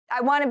I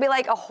want to be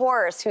like a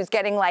horse who's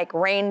getting like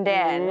reined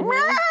in,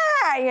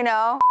 you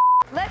know?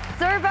 Let's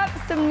serve up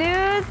some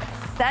news,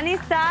 sunny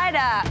side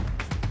up.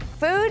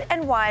 Food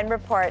and Wine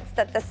reports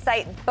that the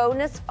site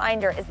Bonus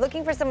Finder is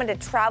looking for someone to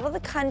travel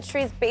the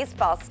country's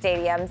baseball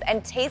stadiums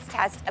and taste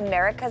test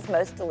America's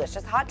most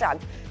delicious hot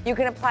dogs. You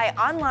can apply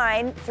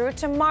online through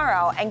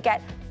tomorrow and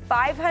get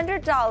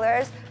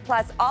 $500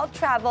 plus all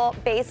travel,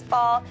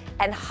 baseball,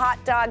 and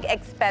hot dog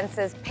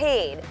expenses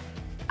paid.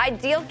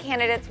 Ideal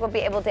candidates will be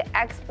able to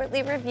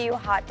expertly review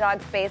hot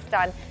dogs based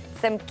on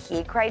some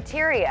key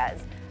criterias.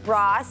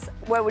 Ross,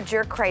 what would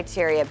your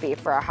criteria be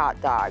for a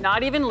hot dog?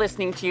 Not even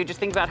listening to you, just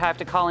think about how I have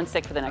to call in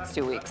sick for the next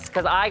 2 weeks,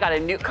 because I got a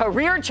new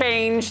career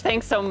change.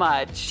 Thanks so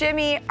much.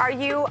 Jimmy, are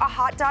you a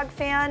hot dog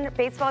fan,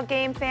 baseball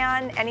game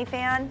fan, any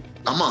fan?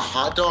 I'm a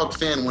hot dog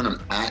fan when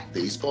I'm at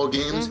baseball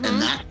games, and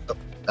that's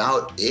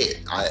about it.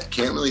 I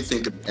can't really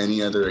think of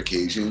any other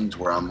occasions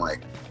where I'm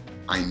like,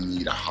 I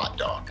need a hot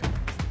dog.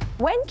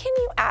 When can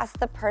you ask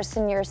the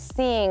person you're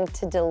seeing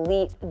to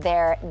delete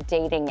their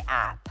dating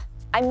app?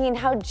 I mean,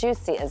 how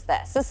juicy is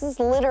this? This is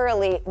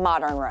literally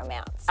modern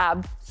romance.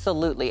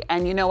 Absolutely.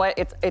 And you know what?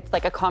 It's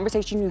like a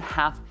conversation you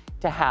have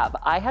to have.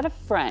 I had a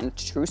friend,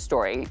 true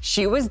story,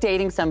 she was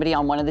dating somebody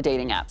on one of the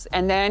dating apps,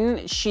 and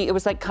then it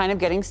was like kind of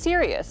getting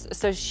serious.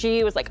 So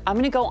she was like, I'm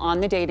gonna go on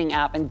the dating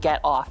app and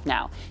get off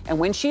now. And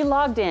when she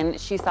logged in,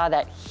 she saw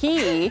that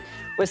he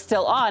was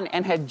still on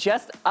and had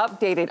just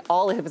updated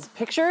all of his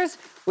pictures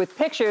with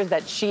pictures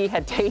that she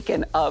had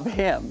taken of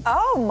him.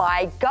 Oh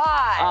my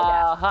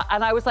God.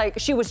 And I was like,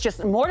 she was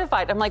just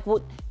mortified. I'm like,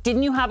 well,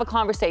 didn't you have a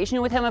conversation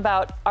with him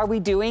about, are we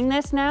doing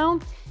this now?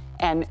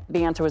 And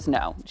the answer was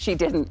no, she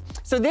didn't.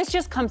 So this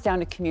just comes down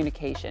to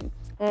communication.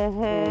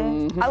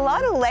 A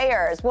lot of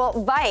layers. Well,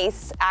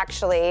 Vice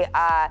actually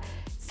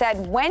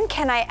said, when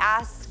can I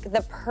ask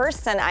the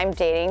person I'm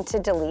dating to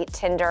delete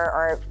Tinder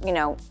or, you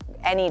know,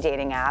 any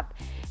dating app?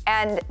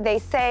 And they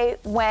say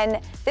when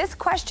this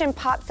question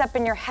pops up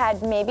in your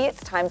head, maybe it's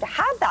time to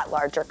have that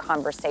larger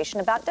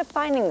conversation about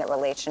defining the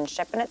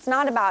relationship. And it's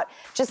not about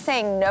just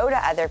saying no to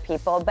other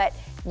people, but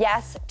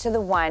yes to the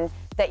one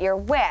that you're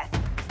with.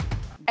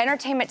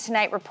 Entertainment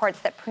Tonight reports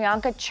that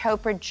Priyanka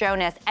Chopra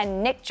Jonas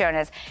and Nick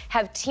Jonas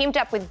have teamed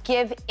up with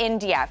Give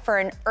India for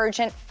an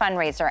urgent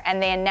fundraiser,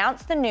 and they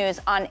announced the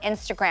news on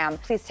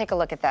Instagram. Please take a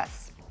look at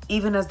this.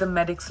 Even as the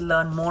medics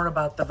learn more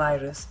about the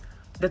virus,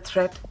 the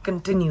threat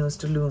continues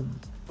to loom.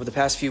 Over the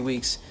past few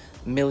weeks,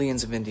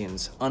 millions of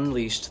Indians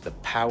unleashed the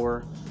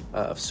power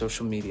of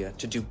social media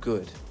to do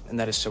good, and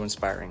that is so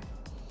inspiring.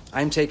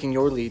 I'm taking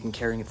your lead and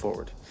carrying it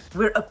forward.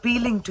 We're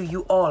appealing to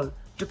you all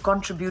to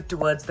contribute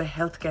towards the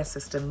healthcare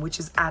system, which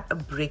is at a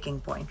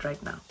breaking point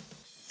right now.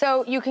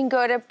 So you can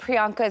go to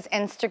Priyanka's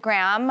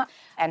Instagram,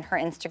 and her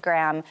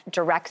Instagram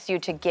directs you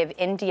to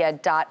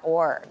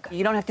giveindia.org.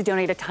 You don't have to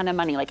donate a ton of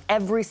money. Like,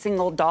 every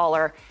single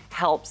dollar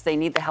helps. They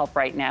need the help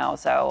right now.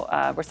 So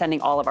we're sending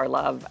all of our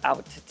love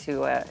out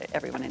to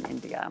everyone in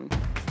India.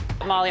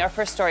 Molly, our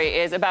first story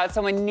is about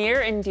someone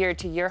near and dear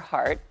to your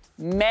heart.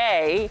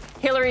 May,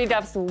 Hilary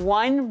Duff's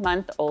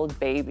 1-month-old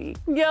baby.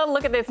 Yeah,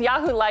 look at this.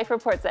 Yahoo Life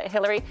reports that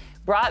Hilary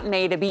brought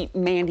May to meet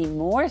Mandy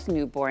Moore's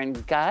newborn,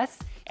 Gus,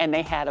 and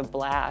they had a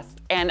blast.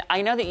 And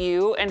I know that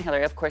you and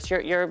Hilary, of course,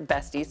 you're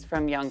besties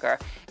from younger.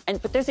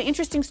 But there's an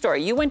interesting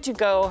story. You went to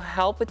go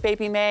help with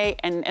baby May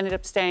and ended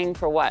up staying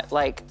for what,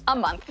 like? A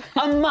month.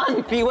 A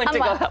month you went to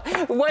go help.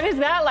 What is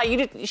that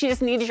like? She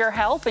just needed your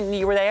help and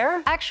you were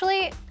there?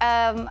 Actually,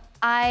 we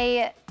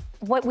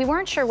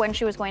weren't sure when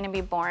she was going to be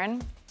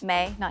born.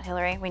 May, not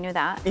Hilary, we knew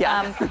that.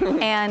 Yeah.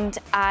 And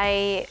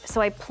so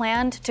I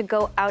planned to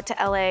go out to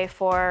LA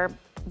for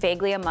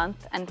vaguely a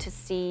month and to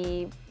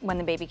see when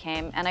the baby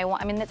came. And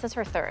I mean, this is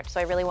her third,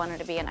 so I really wanted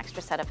to be an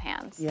extra set of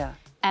hands. Yeah.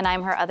 And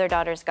I'm her other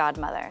daughter's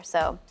godmother.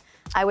 So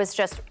I was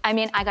just, I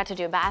mean, I got to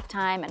do bath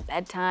time and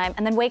bedtime,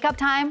 and then wake up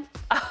time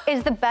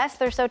is the best.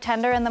 They're so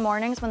tender in the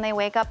mornings when they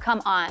wake up,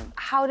 come on.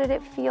 How did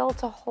it feel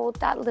to hold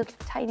that little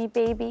tiny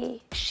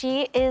baby?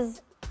 She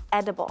is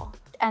edible.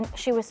 And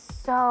she was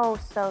so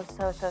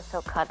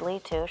cuddly,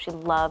 too. She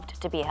loved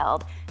to be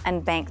held.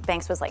 And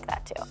Banks was like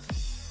that, too.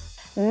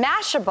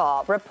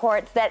 Mashable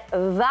reports that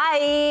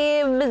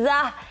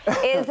Vibes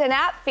is an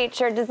app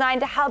feature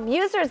designed to help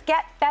users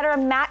get better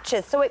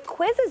matches. So it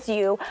quizzes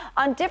you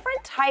on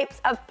different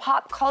types of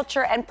pop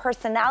culture and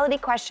personality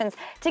questions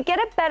to get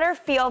a better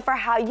feel for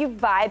how you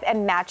vibe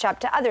and match up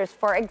to others.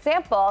 For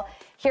example,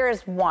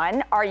 here's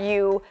one. Are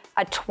you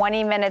a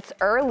 20 minutes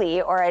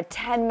early or a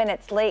 10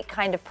 minutes late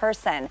kind of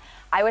person?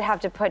 I would have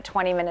to put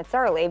 20 minutes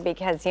early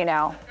because, you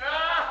know.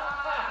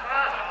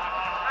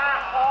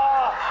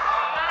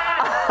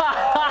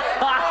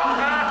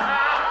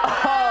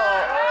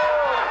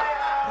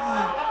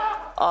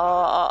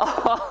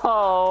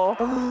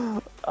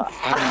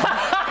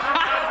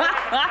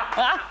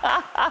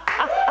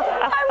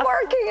 I'm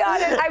working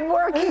on it. I'm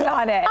working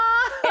on it.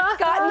 It's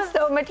gotten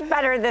so much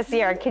better this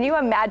year. Can you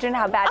imagine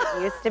how bad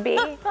it used to be?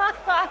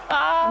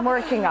 I'm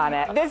working on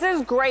it. This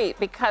is great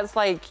because,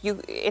 like,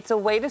 it's a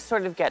way to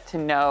sort of get to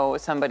know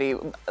somebody,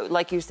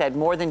 like you said,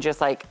 more than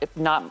just like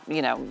not,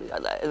 you know,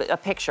 a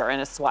picture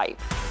and a swipe.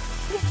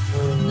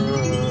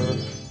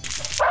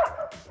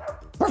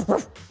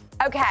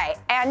 Okay,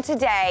 and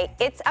today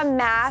it's a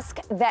mask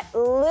that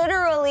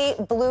literally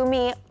blew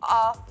me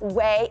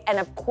away. And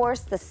of course,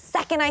 the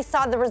second I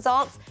saw the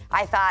results,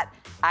 I thought,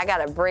 I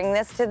gotta bring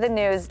this to the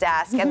news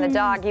desk and the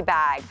doggy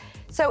bag.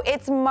 So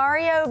it's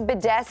Mario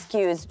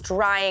Badescu's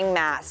drying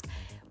mask.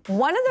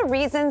 One of the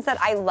reasons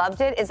that I loved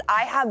it is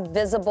I have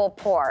visible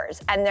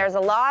pores, and there's a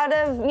lot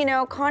of,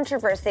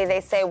 controversy. They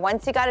say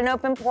once you got an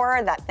open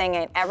pore, that thing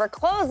ain't ever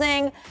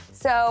closing.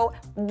 So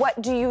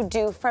what do you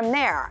do from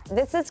there?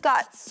 This has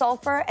got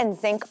sulfur and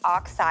zinc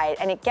oxide,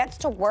 and it gets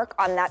to work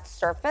on that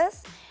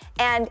surface,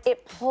 and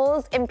it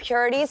pulls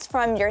impurities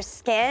from your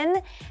skin,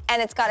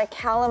 and it's got a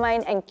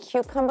calamine and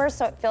cucumber,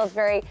 so it feels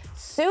very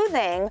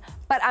soothing.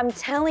 But I'm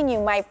telling you,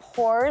 my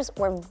pores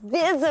were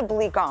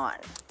visibly gone.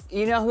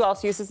 You know who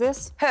else uses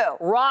this? Who?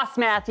 Ross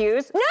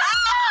Mathews. No!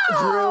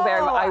 Drew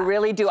Barrymore. I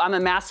really do. I'm a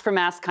mask for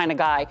mask kind of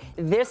guy.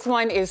 This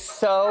one is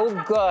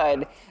so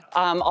good.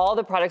 All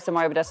the products of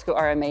Mario Badescu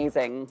are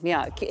amazing.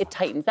 Yeah, it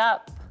tightens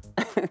up.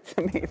 It's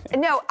amazing.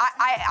 No,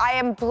 I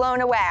am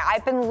blown away.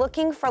 I've been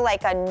looking for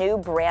like a new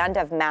brand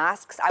of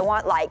masks. I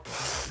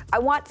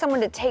want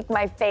someone to take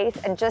my face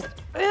and just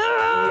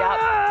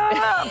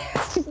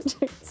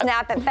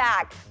snap it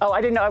back. Oh, I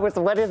didn't know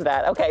what is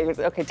that? Okay,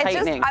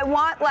 tightening.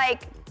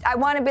 I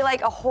want to be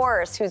like a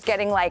horse who's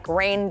getting like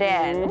reined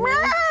in.